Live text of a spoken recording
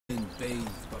And bathe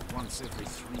but once every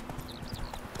 3.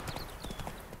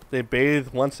 They bathe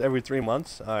once every 3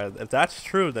 months? If that's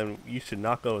true, then you should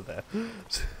not go there.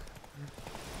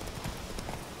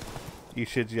 You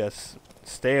should just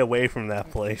stay away from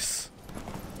that place.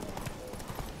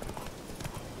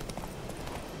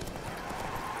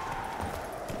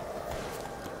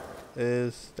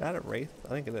 Is that a wraith? I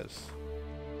think it is.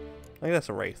 I think that's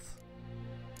a wraith.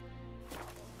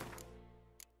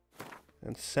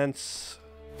 And since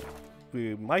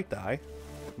we might die,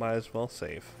 might as well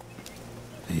save.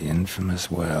 The infamous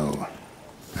well.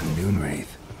 A NoonWraith.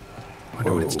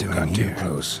 Wonder what it's doing got here. too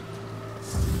close.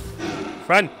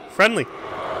 Friendly.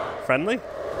 Friendly?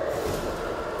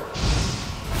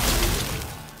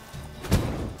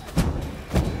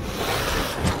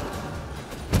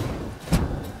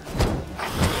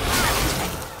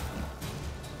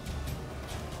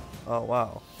 Oh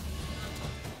wow.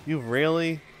 You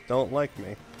really don't like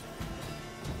me.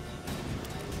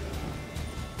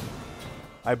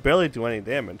 I barely do any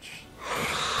damage.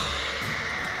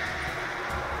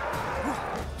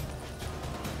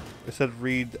 It said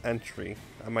read entry.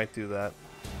 I might do that.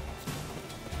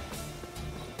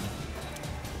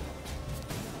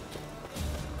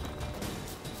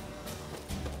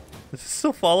 Does it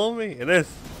still follow me? It is.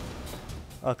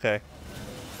 Okay.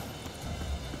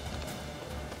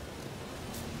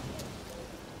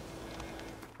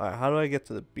 Alright, how do I get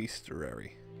to the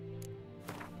bestiary?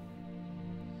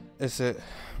 Is it...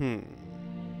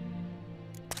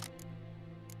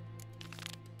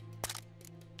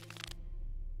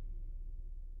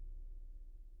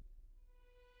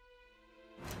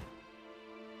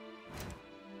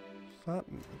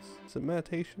 Is it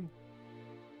meditation?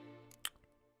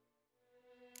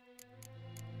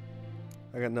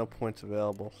 I got no points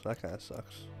available, so that kind of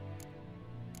sucks.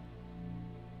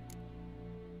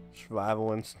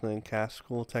 Survival instinct, cast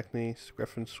school techniques,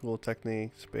 Griffin school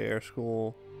techniques, bear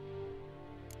school.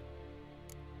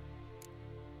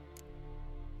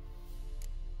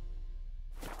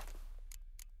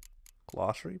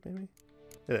 Glossary, maybe?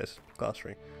 It is.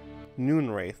 Glossary.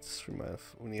 NoonWraiths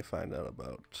we need to find out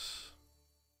about.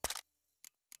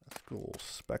 School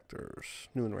specters.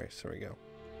 NoonWraiths, there we go.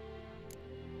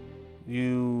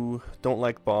 You don't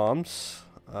like bombs.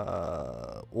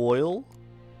 Oil.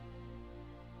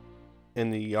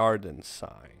 In the Yarden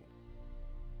sign.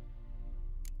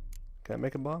 Can I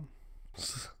make a bomb?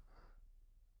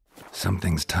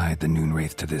 Something's tied the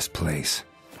NoonWraith to this place.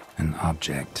 An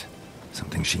object.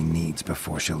 Something she needs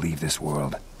before she'll leave this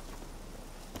world.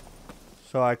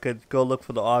 So I could go look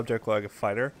for the object while I could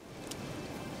fight her.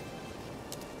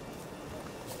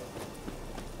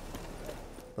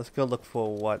 Let's go look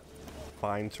for what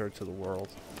binds her to the world.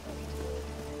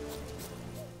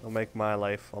 It'll make my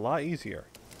life a lot easier.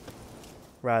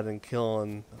 Rather than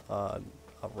killing a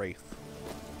wraith.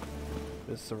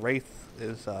 This wraith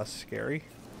is scary.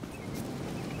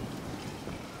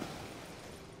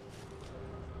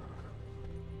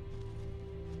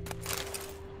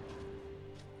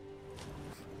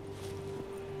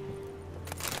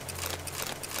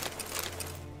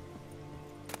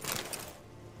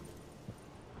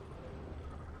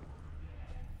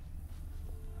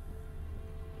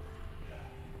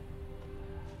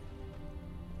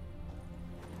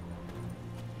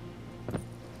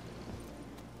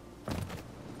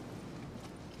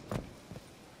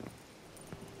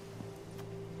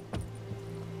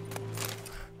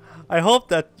 I hope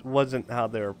that wasn't how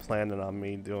they were planning on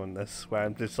me doing this, where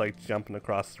I'm just like jumping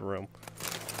across the room.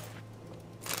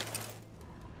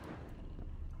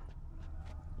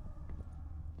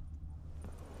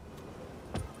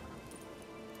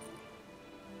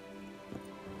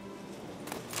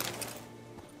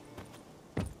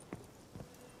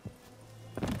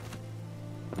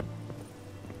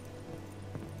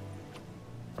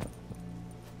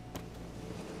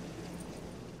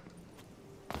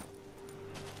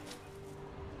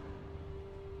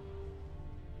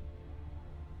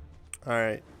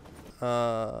 Alright.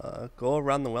 Go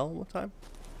around the well one more time.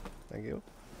 Thank you.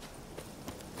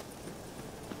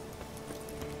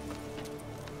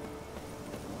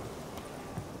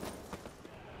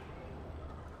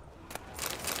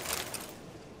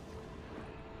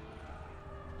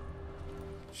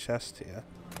 Chest here.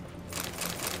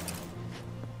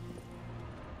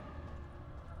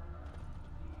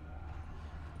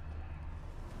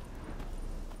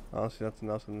 I don't see nothing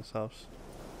else in this house.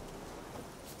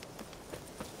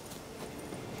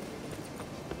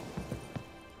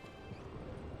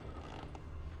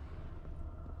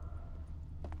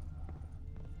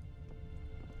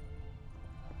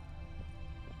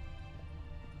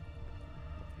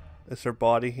 Is her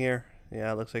body here?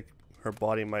 Yeah, it looks like her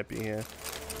body might be here.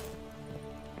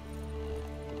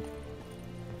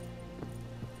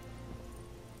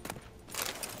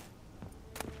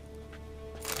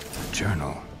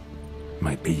 journal.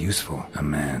 Might be useful. A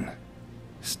man,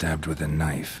 stabbed with a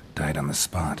knife, died on the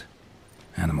spot.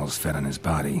 Animals fed on his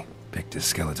body, picked his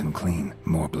skeleton clean.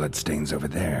 More bloodstains over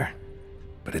there.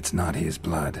 But it's not his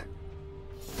blood.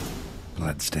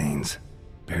 Bloodstains,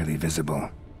 barely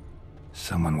visible.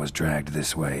 Someone was dragged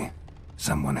this way.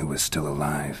 Someone who was still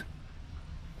alive.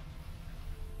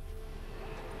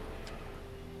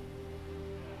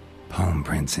 Palm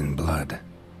prints in blood.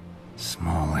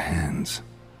 Small hands.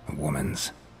 A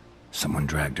woman's. Someone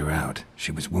dragged her out.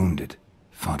 She was wounded.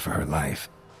 Fought for her life.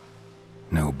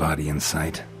 No body in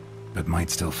sight, but might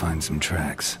still find some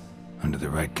tracks. Under the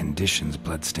right conditions,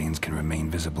 bloodstains can remain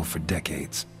visible for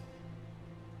decades.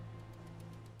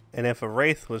 And if a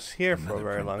wraith was here for a Another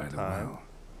very print long by the time,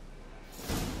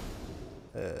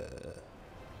 well.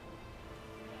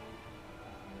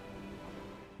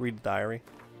 read the diary.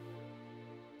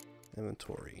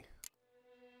 Inventory.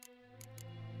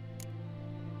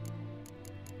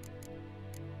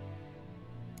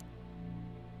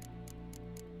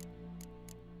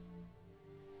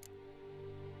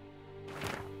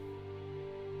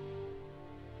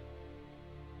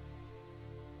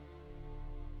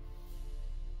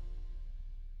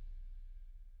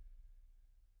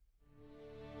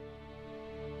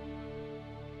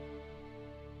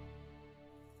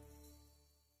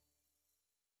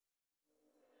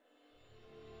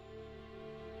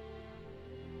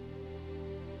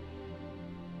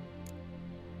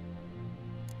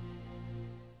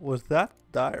 Was that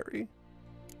diary?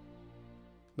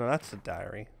 No, that's the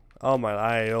diary. Oh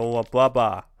my, blah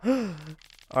blah.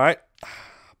 Alright.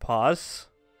 Pause.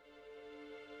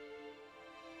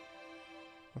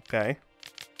 Okay.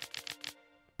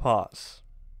 Pause.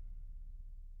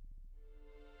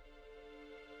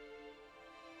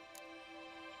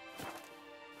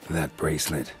 That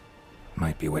bracelet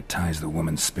might be what ties the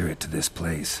woman's spirit to this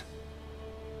place.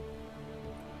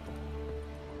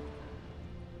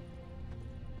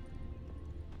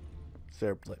 Is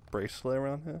there a bracelet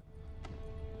around here?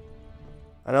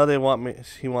 I know they want me.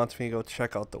 He wants me to go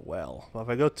check out the well. But if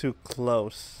I go too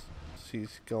close,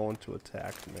 she's going to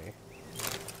attack me.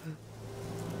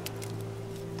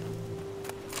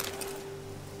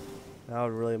 I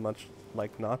would really much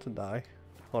like not to die.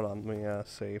 Hold on, let me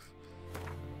save.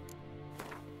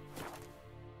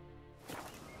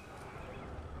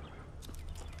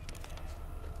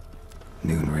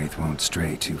 NoonWriath won't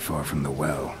stray too far from the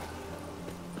well.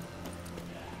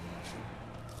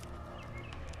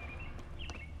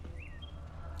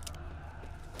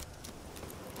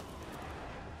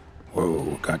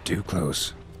 Whoa, got too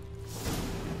close.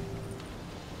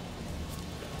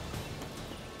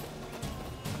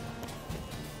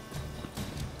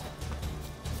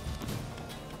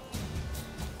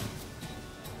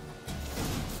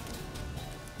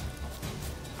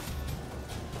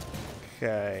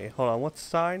 Okay, hold on. What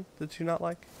sign did you not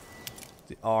like?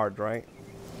 The Ard, right?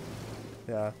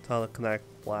 Yeah, telekinetic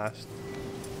blast.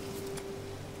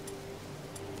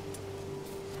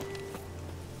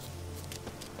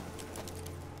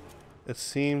 It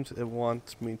seems it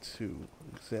wants me to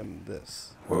examine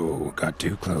this. Whoa, got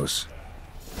too close.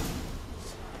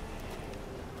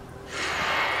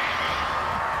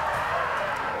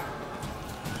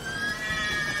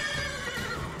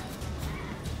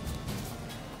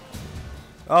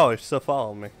 Oh, you're still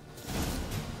following me.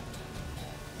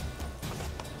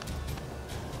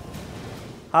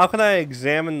 How can I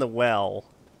examine the well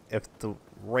if the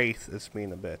wraith is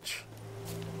being a bitch?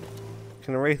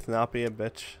 Can a wraith not be a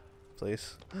bitch,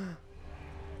 please?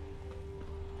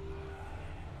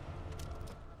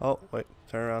 Oh, wait,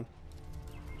 turn around.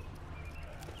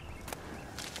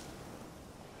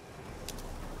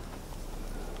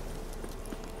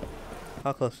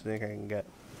 How close do you think I can get?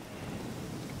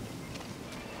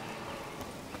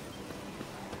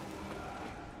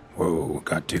 Whoa,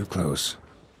 got too close.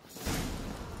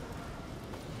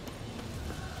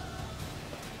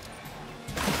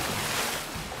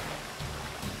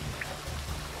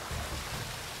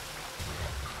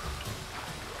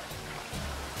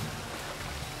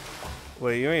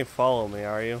 Wait, you ain't follow me,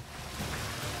 are you?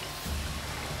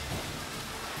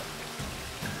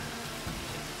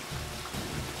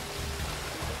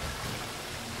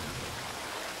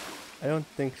 I don't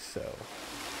think so.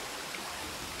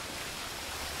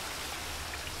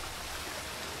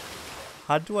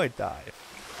 How do I dive?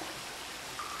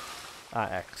 Ah,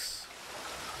 X.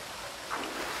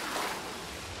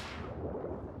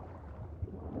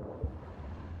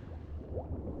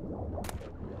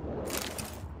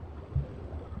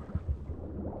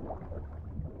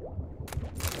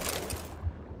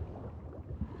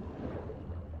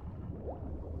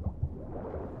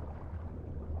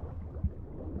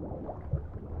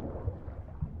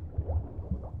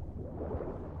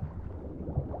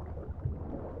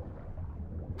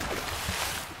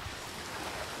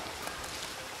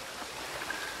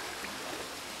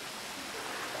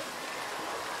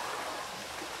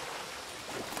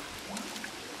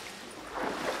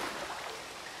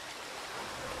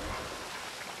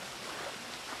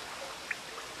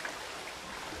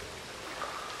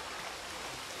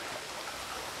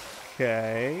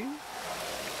 Okay.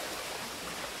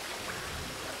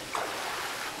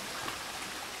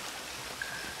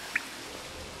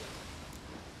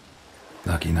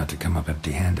 Lucky not to come up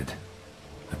empty-handed.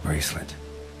 A bracelet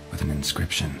with an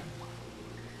inscription.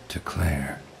 To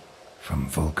Claire, from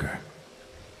Volker.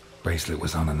 Bracelet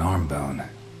was on an arm bone.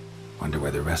 Wonder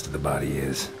where the rest of the body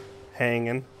is.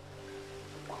 Hanging.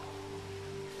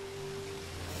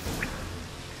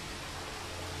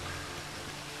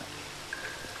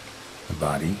 The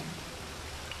body?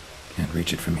 Can't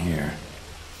reach it from here.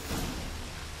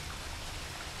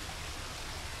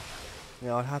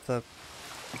 Yeah, I'd have to...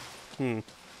 Can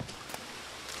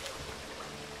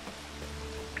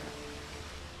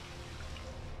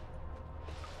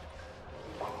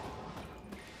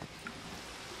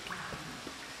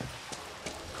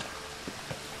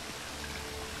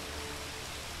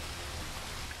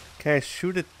I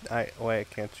shoot it? Wait, I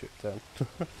can't shoot then.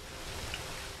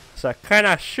 So can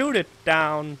I shoot it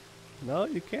down? No,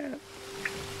 you can't.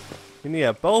 You need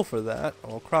a bow for that,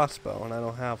 or a crossbow, and I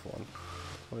don't have one.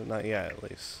 Well, not yet, at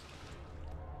least.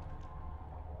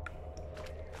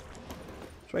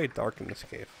 It's very dark in this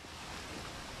cave.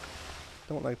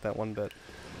 Don't like that one bit.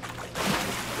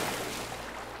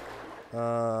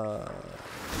 Aha.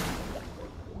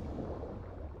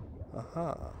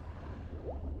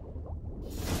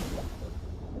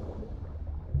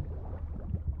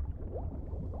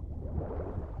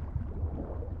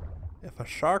 If a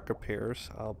shark appears,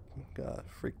 I'll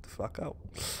freak the fuck out.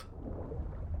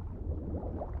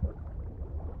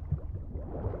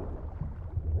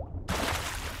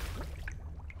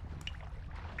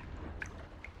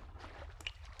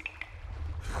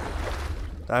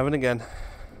 Diving again.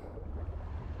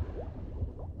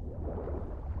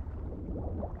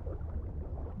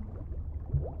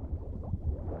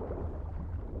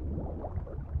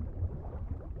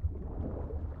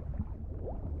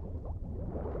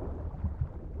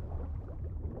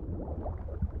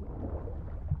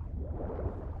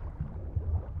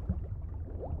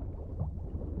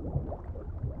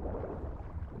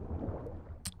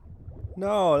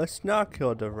 No, let's not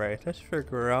kill the Wraith. Let's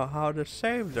figure out how to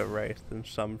save the Wraith in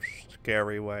some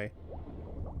scary way.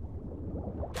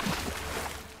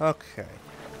 Okay.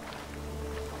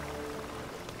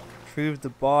 Retrieve the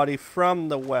body from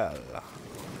the well.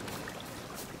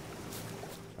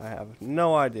 I have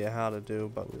no idea how to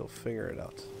do, but we'll figure it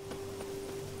out.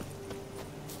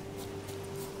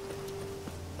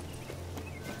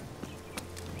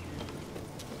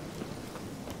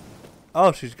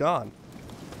 Oh, she's gone.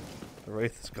 The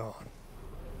Wraith is gone.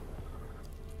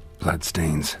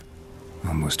 Bloodstains.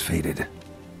 Almost faded.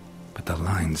 But the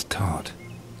line's taut.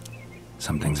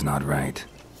 Something's not right.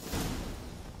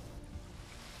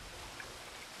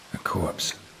 A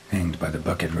corpse, hanged by the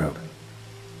bucket rope.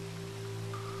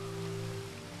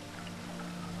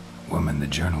 Woman the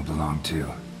journal belonged to.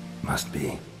 Must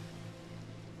be.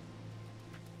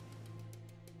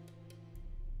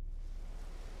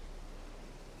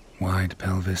 Wide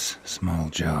pelvis, small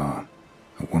jaw.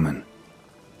 A woman.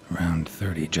 Around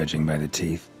 30, judging by the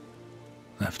teeth.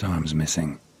 Left arm's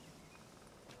missing.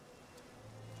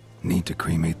 Need to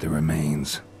cremate the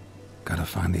remains. Gotta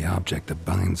find the object that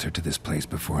binds her to this place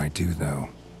before I do, though.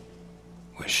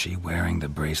 Was she wearing the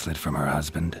bracelet from her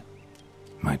husband?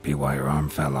 Might be why her arm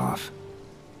fell off.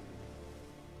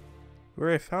 We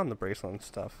already found the bracelet and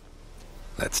stuff.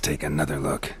 Let's take another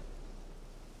look.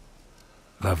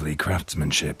 Lovely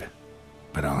craftsmanship,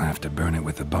 but I'll have to burn it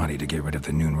with the body to get rid of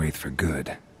the NoonWriath for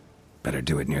good. Better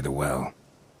do it near the well.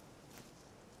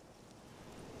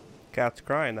 Cat's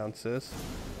crying down, sis.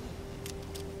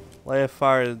 Lay a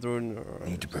fire through.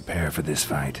 Need to prepare for this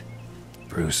fight.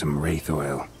 Brew some wraith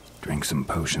oil. Drink some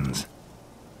potions.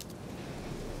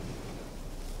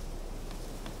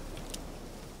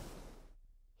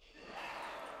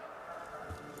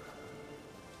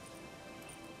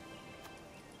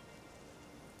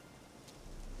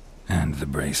 And the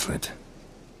bracelet.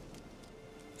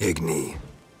 Igni.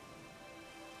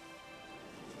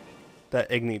 That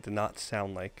Igni did not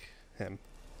sound like him.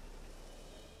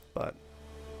 But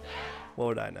what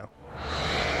would I know?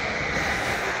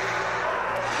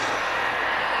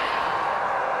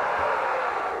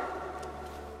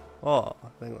 Oh,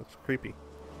 that thing looks creepy.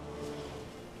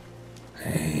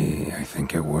 Hey, I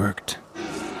think it worked.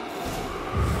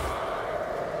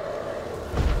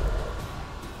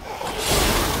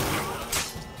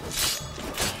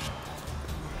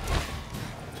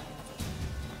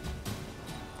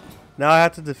 Now I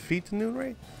have to defeat the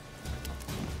NoonWriath?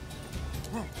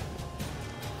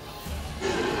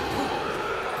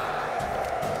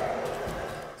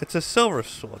 It's a silver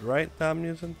sword, right, that I'm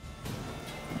using?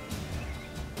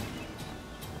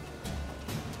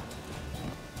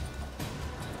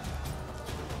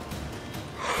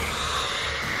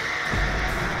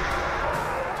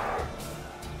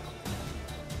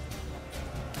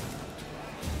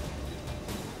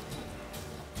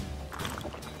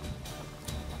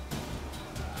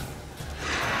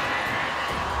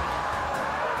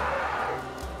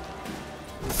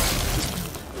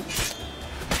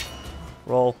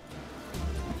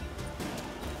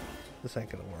 This ain't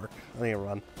gonna work. I need to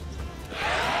run.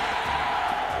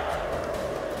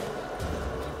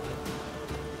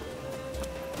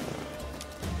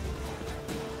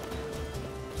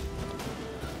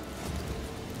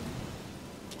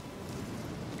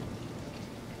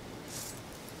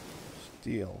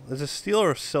 Steel. Is it steel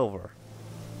or silver?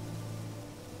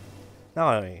 No,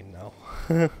 I don't even know.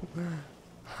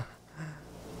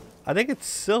 I think it's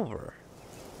silver.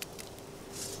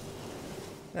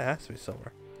 Yeah, it has to be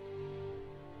silver.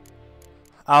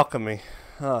 Alchemy.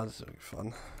 Oh, this is gonna be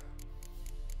fun.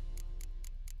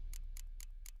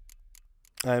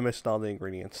 I missed all the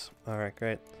ingredients. Alright,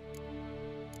 great.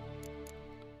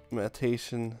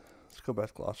 Meditation. Let's go back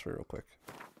to glossary real quick.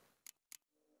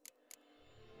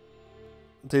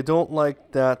 They don't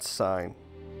like that sign.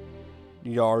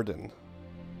 Yarden.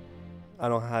 I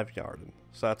don't have Yarden,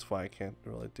 so that's why I can't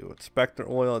really do it. Spectre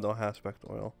oil, I don't have Spectre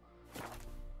oil.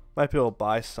 Might be able to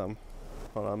buy some.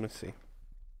 Hold on, let me see.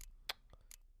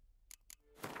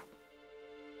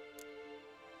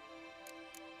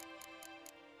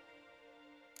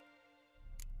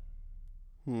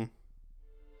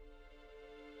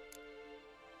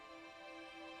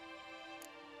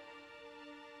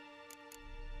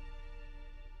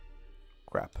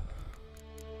 Crap.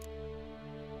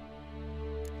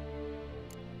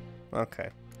 Okay.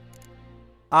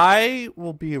 I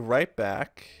will be right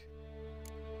back.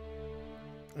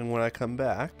 And when I come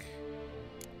back,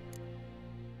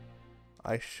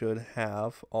 I should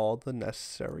have all the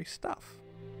necessary stuff.